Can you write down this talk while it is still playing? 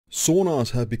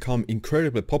Saunas have become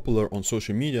incredibly popular on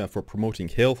social media for promoting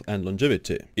health and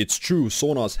longevity. It's true,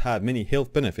 saunas have many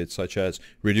health benefits such as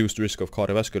reduced risk of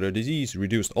cardiovascular disease,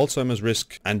 reduced Alzheimer's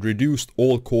risk, and reduced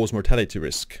all-cause mortality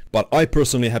risk. But I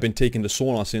personally have been taking the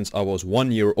sauna since I was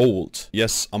 1 year old.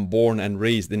 Yes, I'm born and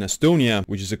raised in Estonia,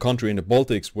 which is a country in the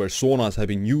Baltics where saunas have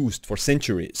been used for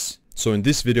centuries. So in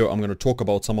this video I'm going to talk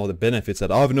about some of the benefits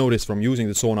that I've noticed from using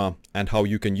the sauna and how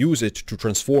you can use it to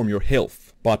transform your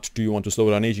health. But do you want to slow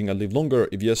down aging and live longer?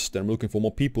 If yes, then I'm looking for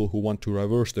more people who want to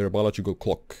reverse their biological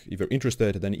clock. If you're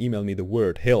interested, then email me the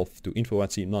word health to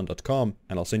info@siim.com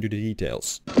and I'll send you the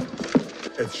details.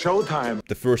 It's showtime.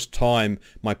 The first time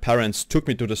my parents took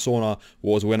me to the sauna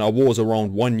was when I was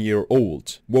around 1 year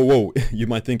old. Whoa, you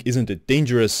might think, isn't it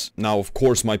dangerous? Now, of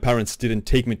course, my parents didn't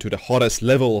take me to the hottest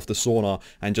level of the sauna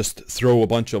and just throw a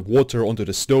bunch of water onto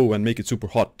the stove and make it super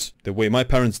hot. The way my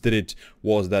parents did it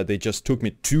was that they just took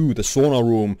me to the sauna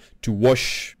room to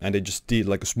wash, and they just did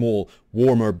like a small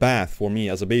warmer bath for me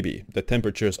as a baby. The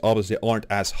temperatures obviously aren't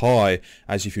as high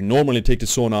as if you normally take the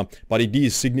sauna, but it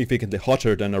is significantly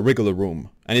hotter than a regular room.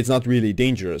 And it's not really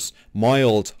dangerous.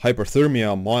 Mild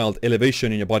hyperthermia, mild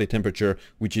elevation in your body temperature,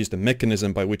 which is the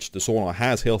mechanism by which the sauna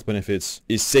has health benefits,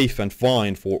 is safe and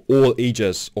fine for all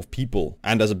ages of people.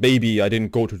 And as a baby, I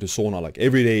didn't go to the sauna like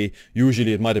every day.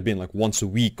 Usually it might have been like once a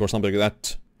week or something like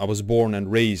that. I was born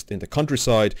and raised in the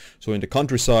countryside, so in the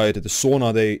countryside the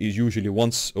sauna day is usually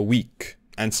once a week.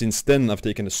 And since then I've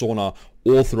taken the sauna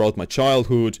all throughout my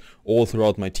childhood, all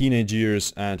throughout my teenage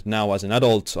years, and now as an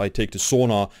adult I take the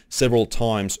sauna several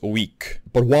times a week.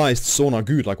 But why is the sauna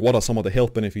good? Like, what are some of the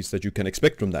health benefits that you can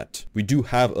expect from that? We do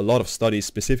have a lot of studies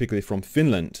specifically from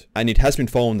Finland, and it has been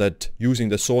found that using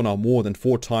the sauna more than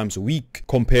 4 times a week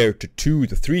compared to 2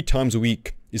 to 3 times a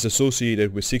week is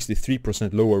associated with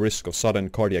 63% lower risk of sudden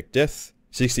cardiac death,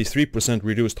 63%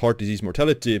 reduced heart disease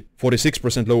mortality,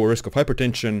 46% lower risk of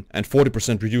hypertension, and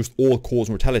 40% reduced all-cause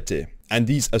mortality. And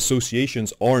these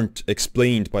associations aren't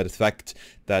explained by the fact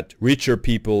that richer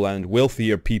people and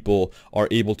wealthier people are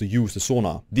able to use the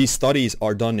sauna. These studies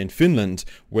are done in Finland,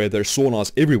 where there are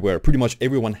saunas everywhere. Pretty much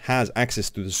everyone has access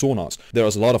to the saunas.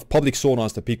 There's a lot of public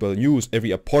saunas that people use.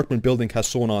 Every apartment building has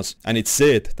saunas. And it's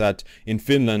said that in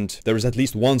Finland there is at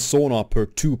least 1 sauna per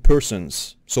 2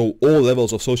 persons. So all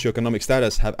levels of socioeconomic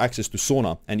status have access to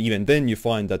sauna, and even then you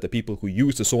find that the people who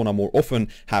use the sauna more often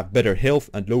have better health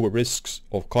and lower risks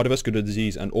of cardiovascular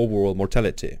disease and overall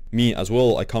mortality. Me as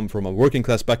well, I come from a working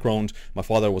class background. My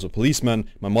father was a policeman,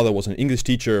 my mother was an English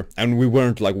teacher, and we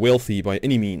weren't like wealthy by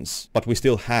any means. But we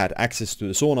still had access to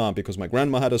the sauna because my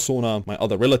grandma had a sauna, my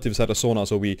other relatives had a sauna,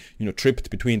 so we, tripped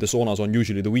between the saunas on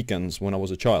usually the weekends when I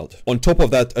was a child. On top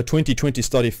of that, a 2020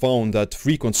 study found that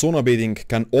frequent sauna bathing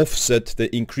can offset the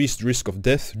increased risk of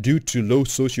death due to low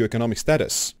socioeconomic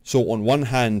status. So on one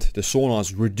hand, the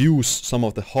saunas reduce some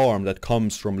of the harm that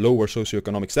comes from lower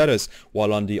socioeconomic status,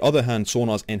 while on the other hand,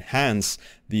 saunas enhance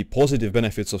the positive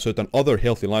benefits of certain other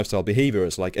healthy lifestyle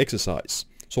behaviors like exercise.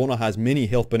 Sauna has many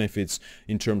health benefits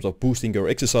in terms of boosting your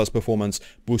exercise performance,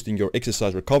 boosting your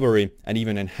exercise recovery, and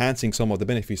even enhancing some of the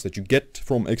benefits that you get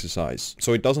from exercise.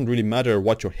 So it doesn't really matter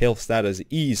what your health status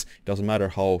is. It doesn't matter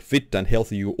how fit and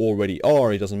healthy you already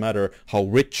are. It doesn't matter how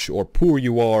rich or poor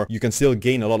you are. You can still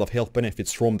gain a lot of health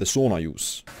benefits from the sauna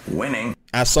use. Winning.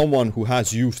 As someone who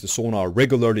has used the sauna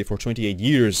regularly for 28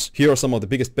 years, here are some of the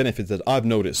biggest benefits that I've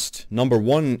noticed. Number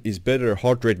 1 is better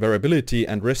heart rate variability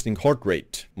and resting heart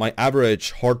rate. My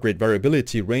average heart rate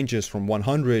variability ranges from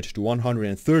 100 to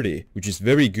 130, which is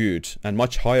very good and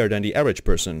much higher than the average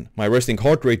person. My resting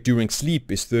heart rate during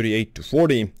sleep is 38 to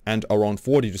 40 and around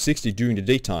 40 to 60 during the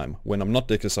daytime when I'm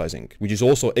not exercising, which is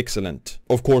also excellent.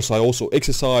 Of course, I also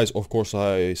exercise, of course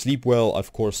I sleep well,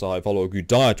 of course I follow a good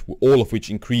diet, all of which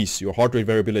increase your heart rate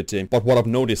variability. But what I've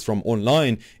noticed from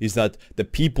online is that the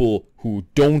people who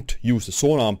don't use the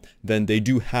sauna, then they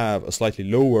do have a slightly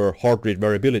lower heart rate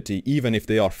variability, even if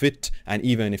they are fit and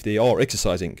even if they are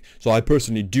exercising. So I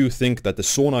personally do think that the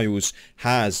sauna use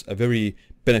has a very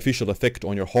beneficial effect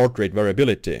on your heart rate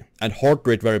variability. And heart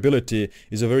rate variability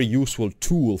is a very useful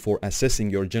tool for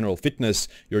assessing your general fitness,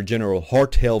 your general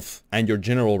heart health, and your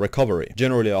general recovery.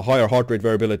 Generally, a higher heart rate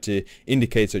variability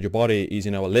indicates that your body is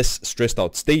in a less stressed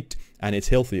out state and it's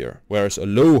healthier. Whereas a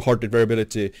low heart rate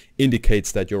variability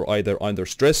indicates that you're either under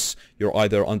stress, you're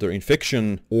either under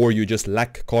infection, or you just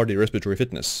lack cardiorespiratory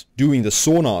fitness. Doing the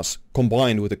saunas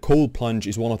combined with a cold plunge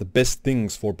is one of the best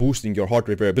things for boosting your heart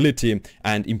rate variability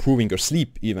and improving your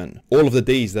sleep even. All of the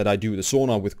days that I do the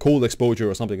sauna with cold exposure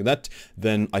or something like that,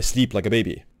 then I sleep like a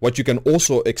baby. What you can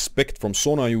also expect from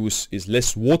sauna use is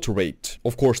less water weight.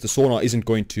 Of course, the sauna isn't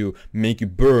going to make you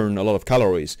burn a lot of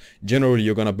calories. Generally,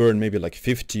 you're gonna burn maybe like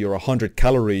 50 or 100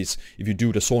 calories if you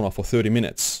do the sauna for 30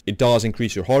 minutes. It does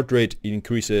increase your heart rate, it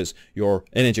increases your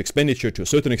energy expenditure to a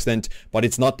certain extent, but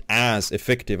it's not as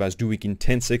effective as doing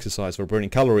intense exercise for burning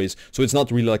calories, so it's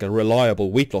not really like a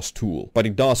reliable weight loss tool. But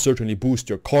it does certainly boost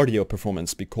your cardio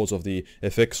performance because of the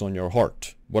effects on your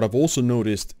heart. What I've also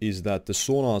noticed is that the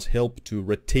saunas help to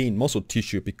retain muscle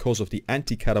tissue because of the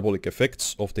anti-catabolic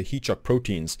effects of the heat shock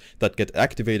proteins that get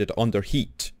activated under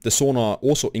heat. The sauna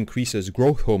also increases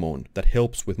growth hormone that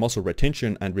helps with muscle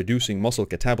retention and reducing muscle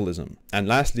catabolism. And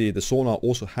lastly, the sauna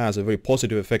also has a very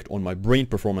positive effect on my brain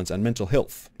performance and mental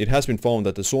health. It has been found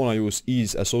that the sauna use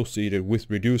is associated with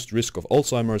reduced risk of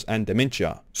Alzheimer's and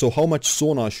dementia. So how much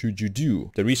sauna should you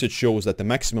do? The research shows that the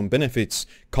maximum benefits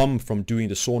come from doing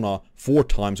the sauna 4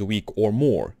 times a week or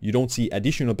more. You don't see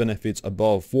additional benefits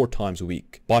above 4 times a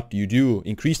week, but you do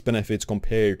increased benefits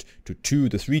compared to 2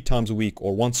 to 3 times a week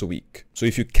or once a week. So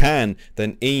if you can,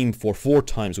 then aim for 4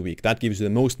 times a week. That gives you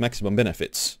the most maximum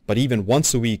benefits. But even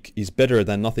once a week is better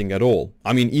than nothing at all.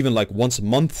 I mean, even like once a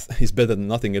month is better than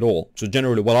nothing at all. So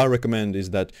generally what I recommend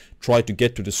is that try to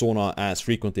get to the sauna as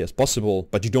frequently as possible,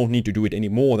 but you don't need to do it any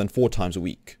more than 4 times a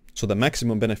week. So the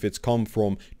maximum benefits come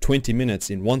from 20 minutes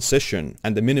in one session,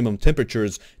 and the minimum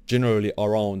temperatures generally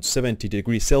around 70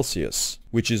 degrees Celsius,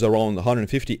 which is around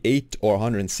 158 or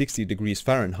 160 degrees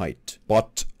Fahrenheit.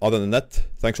 But other than that,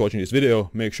 thanks for watching this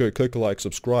video. Make sure you click like,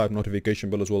 subscribe, notification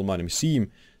bell as well. My name is Siim.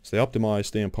 Stay optimized,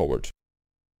 stay empowered.